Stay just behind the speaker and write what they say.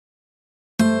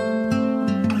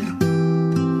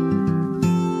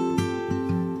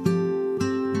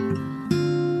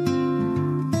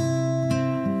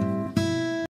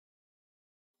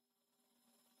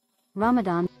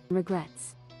Ramadan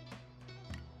Regrets.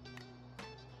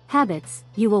 Habits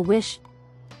you will wish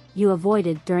you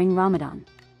avoided during Ramadan.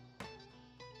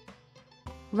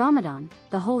 Ramadan,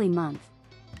 the holy month,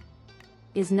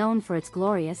 is known for its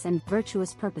glorious and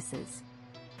virtuous purposes.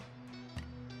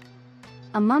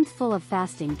 A month full of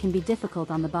fasting can be difficult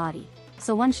on the body,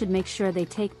 so one should make sure they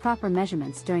take proper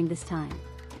measurements during this time.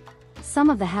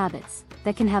 Some of the habits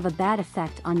that can have a bad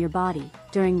effect on your body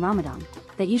during Ramadan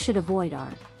that you should avoid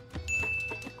are: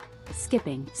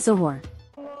 skipping suhoor.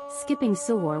 Skipping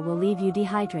suhoor will leave you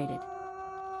dehydrated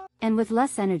and with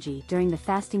less energy during the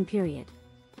fasting period.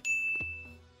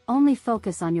 Only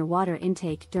focus on your water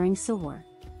intake during suhoor.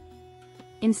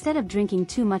 Instead of drinking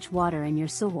too much water in your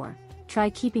suhoor, try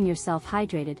keeping yourself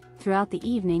hydrated throughout the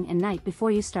evening and night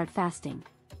before you start fasting.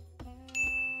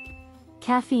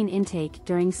 Caffeine intake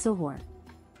during suhoor.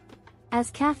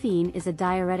 As caffeine is a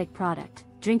diuretic product,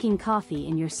 drinking coffee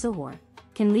in your suhoor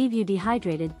can leave you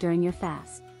dehydrated during your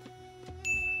fast.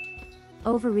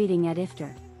 Overeating at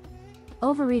iftar.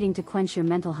 Overeating to quench your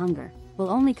mental hunger will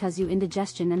only cause you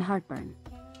indigestion and heartburn.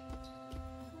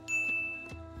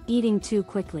 Eating too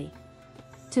quickly.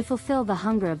 To fulfill the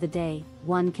hunger of the day,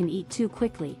 one can eat too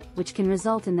quickly, which can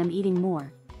result in them eating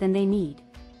more than they need.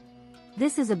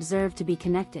 This is observed to be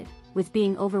connected with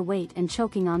being overweight and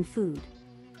choking on food.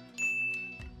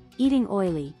 Eating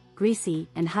oily, greasy,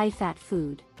 and high-fat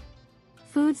food.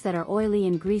 Foods that are oily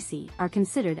and greasy are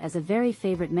considered as a very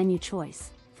favorite menu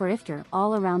choice for iftar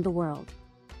all around the world.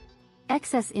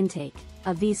 Excess intake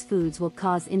of these foods will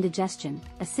cause indigestion,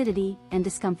 acidity, and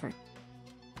discomfort.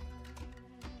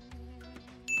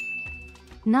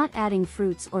 Not adding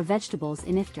fruits or vegetables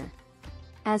in iftar.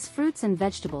 As fruits and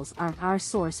vegetables are our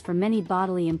source for many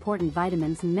bodily important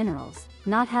vitamins and minerals,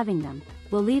 not having them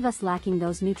will leave us lacking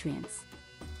those nutrients.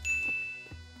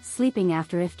 Sleeping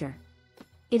after iftar.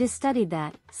 It is studied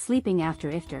that sleeping after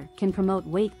iftar can promote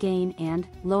weight gain and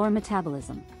lower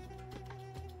metabolism.